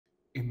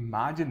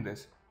Imagine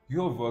this.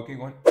 You're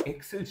working on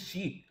Excel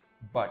sheet,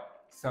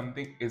 but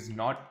something is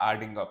not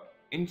adding up.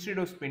 Instead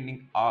of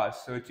spending hours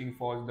searching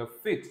for the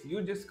fix,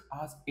 you just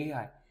ask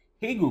AI,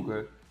 "Hey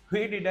Google,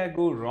 where did I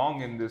go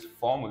wrong in this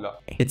formula?"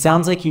 It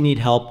sounds like you need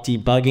help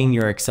debugging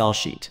your Excel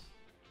sheet.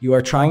 You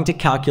are trying to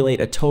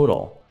calculate a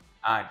total.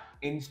 And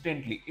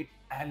instantly it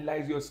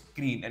analyze your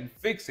screen and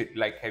fix it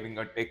like having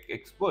a tech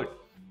expert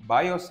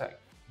by your side.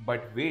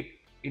 But wait,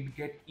 it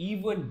get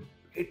even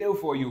better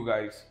for you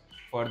guys.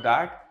 For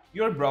that,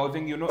 you're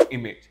browsing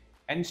image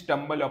and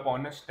stumble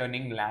upon a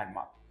stunning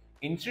landmark.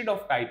 Instead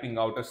of typing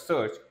out a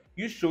search,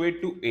 you show it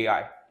to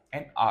AI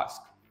and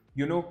ask,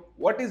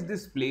 what is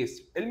this place?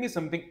 Tell me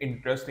something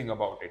interesting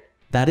about it.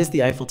 That is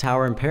the Eiffel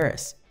Tower in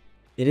Paris.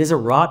 It is a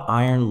wrought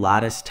iron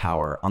lattice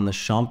tower on the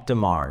Champ de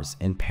Mars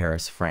in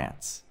Paris,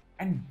 France.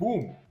 And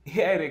boom,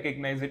 AI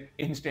recognize it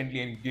instantly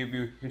and give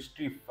you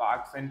history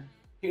facts and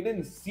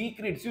hidden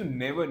secrets you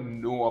never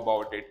know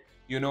about it.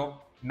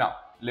 Now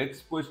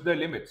let's push the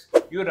limits.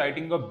 You're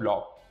writing a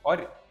blog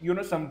or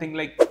something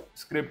like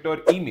script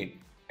or email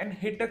and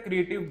hit a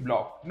creative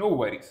block. No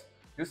worries.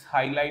 Just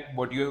highlight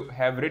what you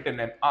have written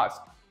and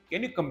ask,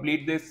 can you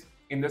complete this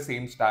in the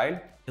same style?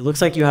 It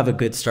looks like you have a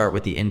good start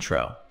with the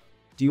intro.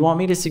 Do you want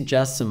me to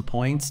suggest some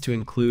points to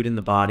include in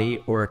the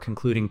body or a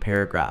concluding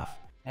paragraph?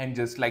 And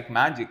just like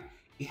magic,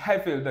 AI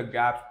fills the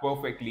gaps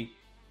perfectly,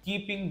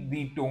 keeping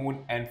the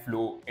tone and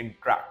flow in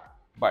track.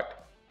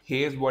 But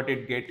here's what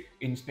it gets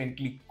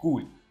instantly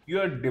cool. You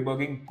are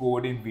debugging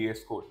code in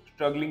VS Code,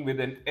 struggling with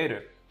an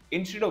error.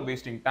 Instead of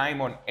wasting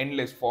time on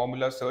endless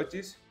formula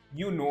searches,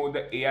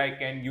 the AI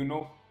can,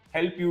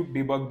 help you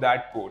debug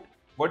that code.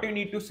 What you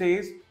need to say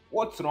is,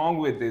 what's wrong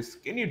with this?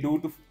 Can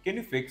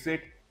you fix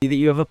it? See that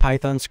you have a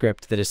Python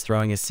script that is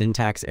throwing a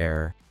syntax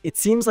error. It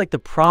seems like the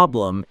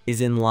problem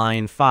is in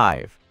line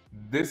 5.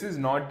 This is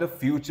not the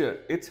future,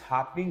 it's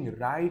happening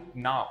right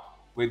now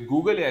with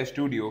Google AI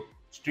Studio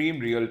Stream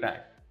Real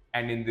Time.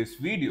 And in this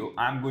video,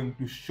 I'm going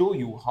to show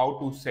you how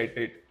to set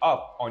it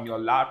up on your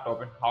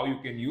laptop and how you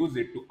can use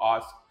it to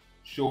ask,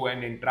 show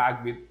and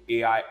interact with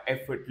AI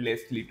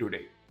effortlessly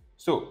today.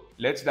 So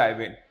let's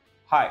dive in.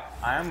 Hi,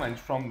 I am Ansh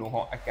from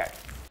KnowHow Academy.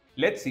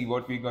 Let's see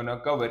what we're gonna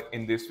cover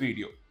in this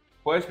video.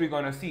 First, we're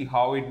gonna see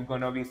how it's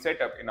gonna be set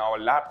up in our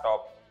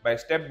laptop by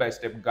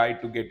step-by-step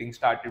guide to getting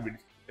started with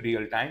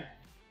real time.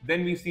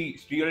 Then we see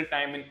real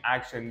time in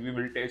action. We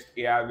will test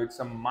AI with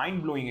some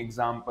mind-blowing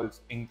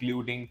examples,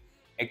 including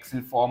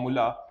Excel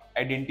formula,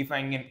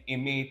 identifying an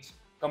image,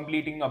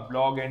 completing a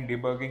blog and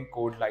debugging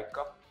code like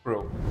a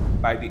pro.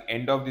 By the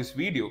end of this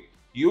video,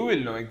 you will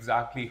know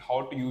exactly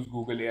how to use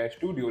Google AI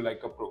Studio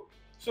like a pro.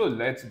 So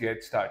let's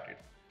get started.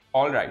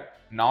 Alright,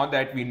 now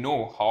that we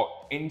know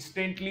how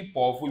instantly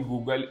powerful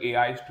Google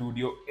AI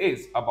Studio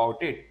is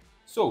about it,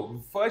 so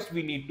first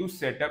we need to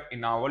set up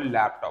in our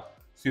laptop.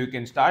 So you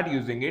can start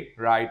using it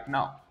right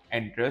now.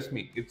 And trust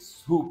me, it's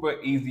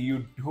super easy.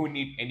 You don't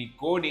need any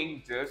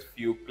coding, just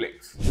few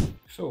clicks.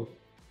 So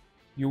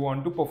you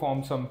want to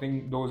perform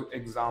those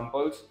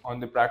examples on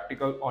the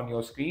practical on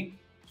your screen.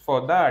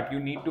 For that, you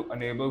need to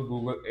enable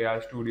Google AI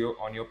Studio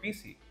on your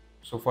PC.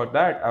 So for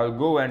that, I'll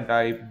go and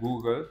type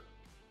Google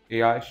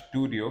AI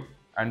Studio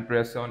and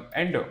press on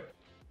enter.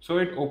 So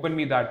it opened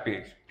me that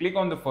page. Click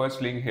on the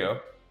first link here.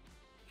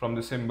 From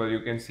the symbol,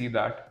 you can see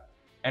that.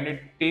 And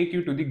it take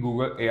you to the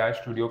Google AI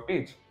Studio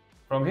page.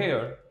 From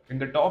here, in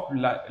the top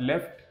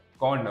left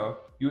corner,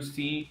 you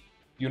see,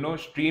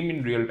 stream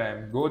in real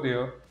time. Go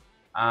there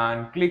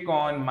and click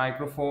on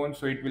microphone,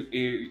 so it will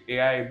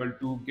AI able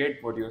to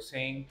get what you're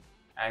saying,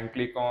 and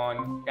click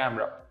on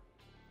camera.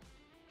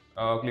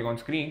 Click on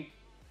screen.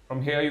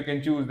 From here, you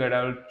can choose that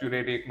I'll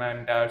today take my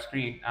entire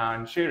screen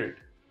and share it.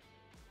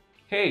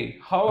 Hey,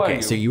 how are you?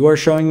 Okay, so you are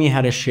showing me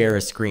how to share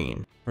a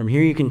screen. From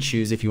here, you can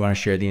choose if you want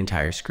to share the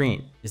entire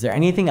screen. Is there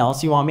anything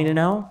else you want me to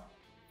know?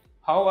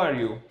 How are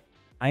you?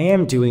 I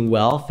am doing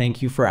well,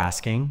 thank you for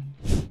asking.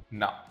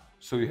 Now,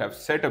 so you have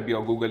set up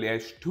your Google AI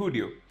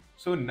Studio.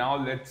 So now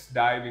let's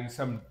dive in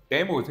some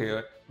demos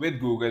here with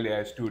Google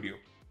AI Studio.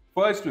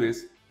 First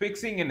is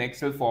fixing an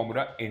Excel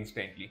formula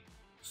instantly.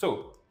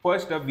 So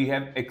first up, we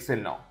have Excel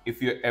now.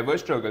 If you ever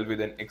struggle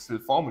with an Excel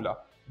formula,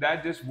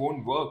 that just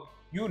won't work.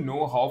 You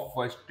know how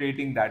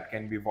frustrating that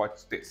can be.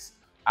 Watch this.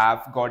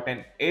 I've got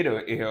an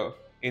error here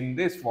in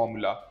this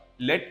formula.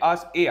 Let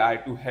us AI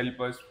to help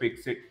us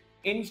fix it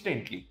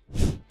instantly.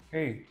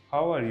 Hey,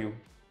 how are you?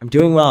 I'm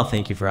doing well,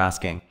 thank you for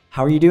asking.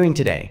 How are you doing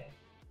today?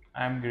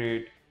 I'm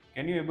great.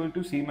 Can you able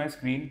to see my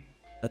screen?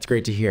 That's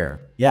great to hear.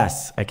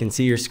 Yes, I can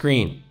see your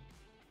screen.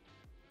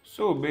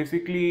 So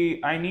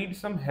basically, I need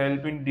some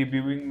help in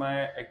debugging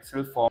my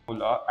Excel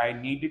formula. I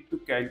needed to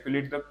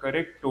calculate the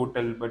correct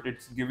total, but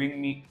it's giving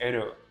me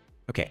error.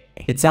 Okay,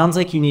 it sounds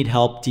like you need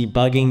help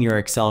debugging your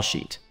Excel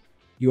sheet.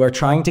 You are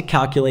trying to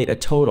calculate a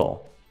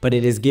total, but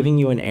it is giving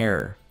you an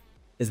error.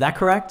 Is that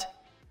correct?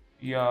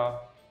 Yeah.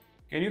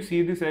 Can you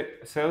see this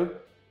cell?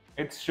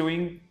 It's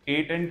showing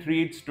 8 and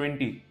 3, it's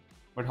 20.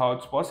 But how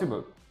it's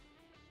possible?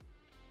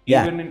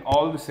 Yeah, Even in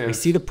all the cells. I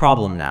see the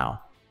problem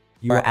now.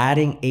 You are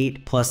adding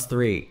 8 plus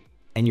 3,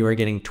 and you are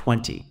getting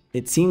 20.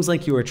 It seems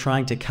like you are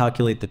trying to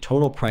calculate the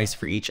total price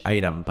for each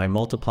item by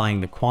multiplying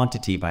the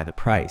quantity by the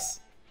price.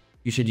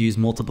 You should use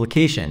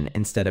multiplication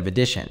instead of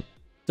addition.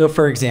 So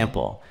for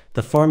example,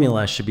 the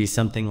formula should be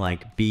something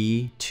like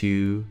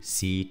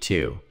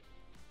B2C2.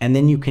 And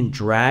then you can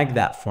drag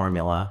that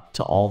formula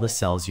to all the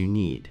cells you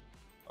need.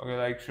 Okay,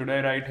 like should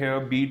I write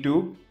here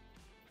B2?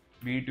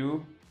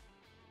 B2?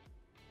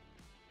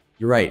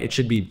 You're right, it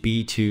should be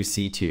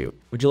B2C2.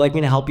 Would you like me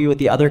to help you with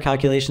the other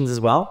calculations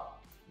as well?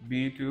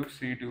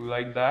 B2C2,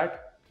 like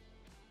that?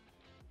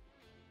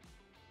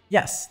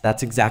 Yes,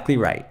 that's exactly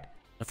right.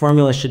 The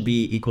formula should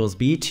be equals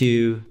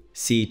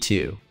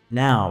B2C2.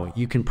 Now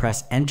you can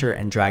press enter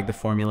and drag the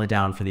formula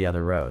down for the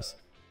other rows.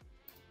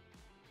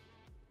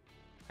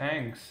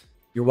 Thanks.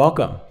 You're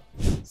welcome.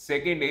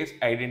 Second is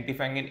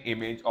identifying an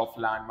image of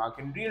landmark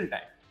in real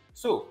time.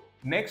 So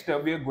next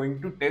up we are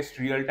going to test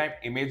real-time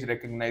image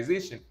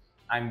recognition.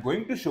 I'm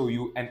going to show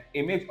you an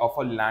image of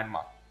a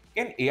landmark.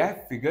 Can AI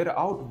figure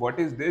out what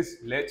is this?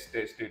 Let's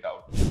test it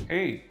out.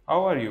 Hey,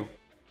 how are you?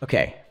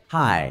 Okay,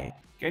 hi.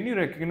 Can you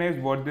recognize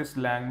what this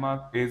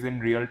landmark is in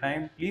real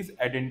time? Please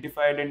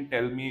identify it and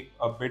tell me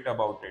a bit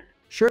about it.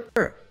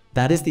 Sure,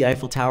 that is the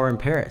Eiffel Tower in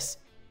Paris.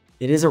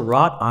 It is a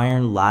wrought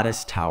iron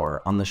lattice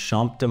tower on the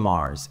Champ de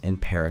Mars in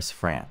Paris,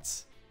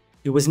 France.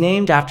 It was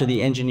named after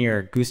the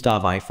engineer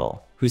Gustave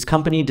Eiffel, whose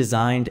company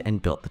designed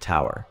and built the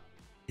tower.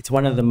 It's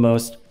one of the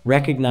most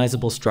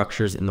recognizable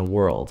structures in the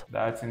world.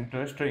 That's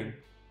interesting.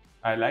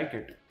 I like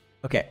it.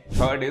 Okay.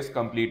 Third is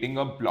completing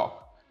a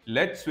block.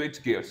 Let's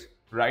switch gears.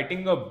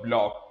 Writing a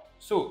blog.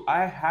 So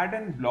I had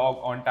a blog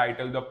on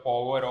title The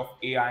Power of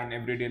AI in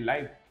Everyday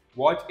Life.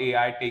 Watch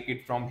AI take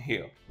it from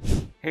here.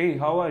 Hey,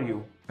 how are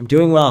you? I'm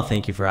doing well,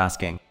 thank you for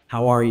asking.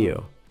 How are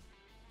you?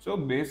 So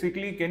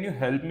basically, can you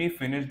help me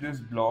finish this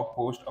blog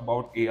post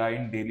about AI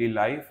in daily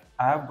life?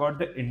 I have got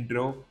the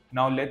intro.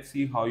 Now let's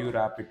see how you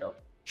wrap it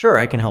up. Sure,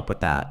 I can help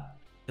with that.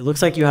 It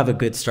looks like you have a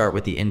good start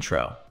with the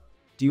intro.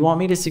 Do you want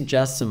me to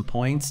suggest some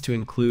points to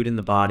include in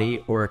the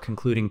body or a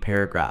concluding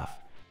paragraph?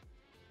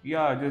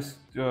 Yeah, just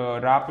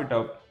wrap it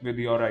up with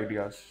your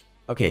ideas.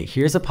 Okay,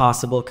 here's a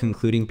possible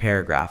concluding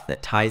paragraph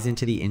that ties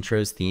into the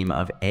intro's theme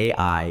of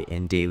AI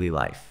in daily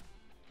life.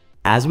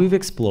 As we've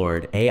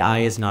explored, AI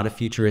is not a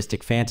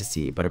futuristic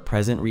fantasy, but a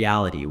present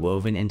reality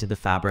woven into the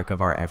fabric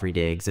of our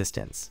everyday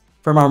existence.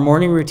 From our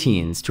morning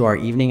routines to our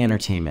evening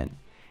entertainment,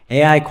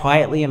 AI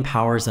quietly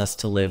empowers us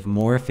to live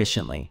more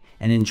efficiently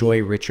and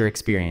enjoy richer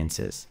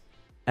experiences.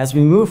 As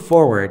we move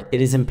forward, it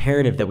is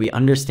imperative that we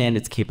understand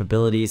its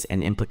capabilities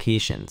and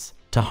implications,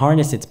 to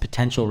harness its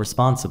potential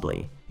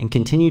responsibly, and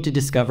continue to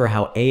discover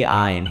how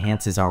AI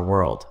enhances our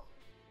world.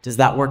 Does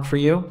that work for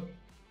you?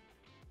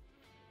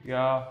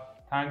 Yeah,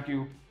 thank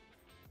you.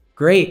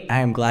 Great, I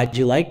am glad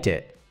you liked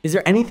it. Is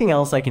there anything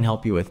else I can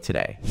help you with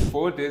today?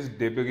 Fourth is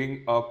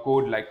debugging a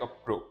code like a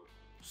pro.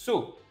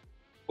 So,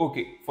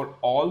 okay, for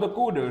all the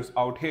coders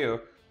out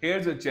here,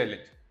 here's a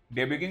challenge.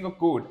 Debugging a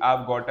code,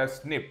 I've got a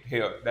snip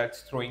here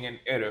that's throwing an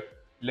error.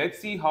 Let's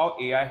see how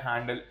AI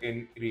handle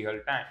in real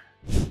time.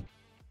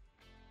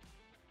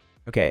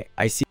 Okay,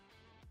 I see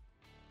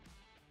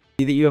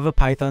that you have a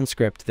Python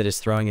script that is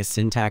throwing a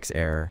syntax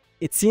error.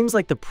 It seems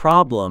like the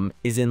problem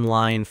is in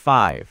line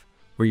 5,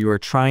 where you are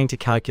trying to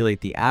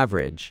calculate the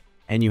average,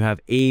 and you have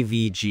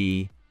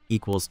AVG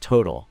equals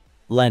total,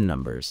 len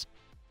numbers.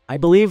 I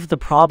believe the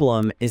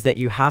problem is that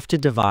you have to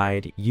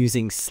divide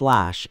using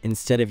slash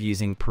instead of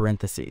using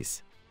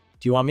parentheses.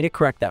 Do you want me to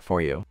correct that for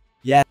you?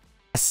 Yes,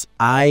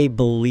 I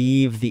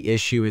believe the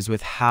issue is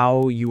with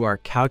how you are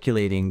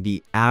calculating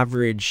the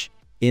average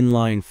in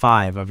line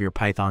 5 of your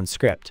Python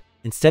script.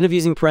 Instead of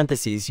using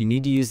parentheses, you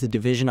need to use the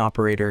division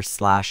operator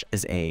slash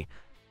as a.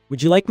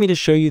 Would you like me to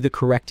show you the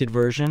corrected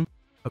version?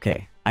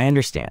 Okay, I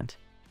understand.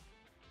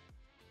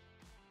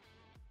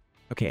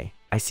 Okay,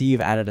 I see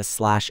you've added a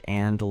slash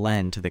and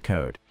len to the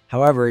code.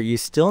 However, you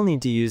still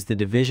need to use the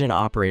division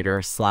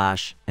operator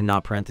slash and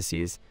not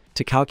parentheses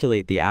to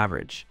calculate the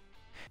average.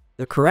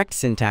 The correct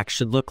syntax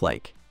should look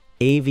like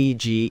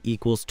AVG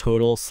equals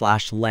total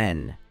slash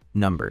len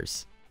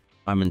numbers.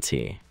 I'm in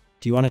T.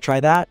 Do you want to try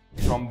that?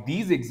 From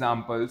these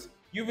examples,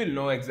 you will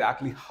know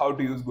exactly how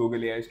to use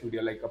Google AI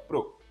Studio like a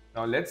pro.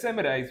 Now let's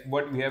summarize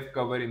what we have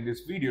covered in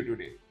this video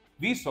today.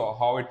 We saw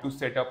how it to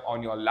set up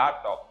on your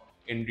laptop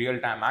in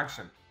real-time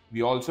action.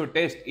 We also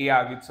test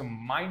AI with some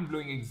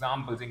mind-blowing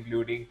examples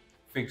including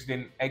fixed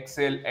in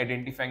Excel,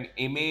 identifying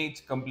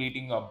image,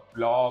 completing a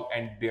blog,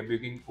 and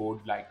debugging code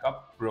like a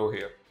pro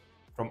here.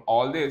 From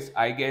all this,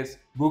 I guess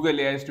Google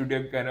AI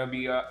Studio gonna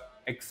be a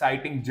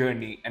exciting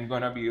journey and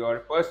gonna be your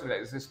personal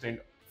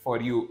assistant for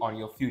you on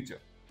your future.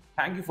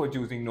 Thank you for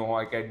choosing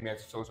KnowHow Academy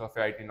as a source of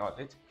your IT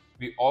knowledge.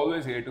 We're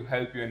always here to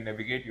help you and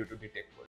navigate you to the tech world.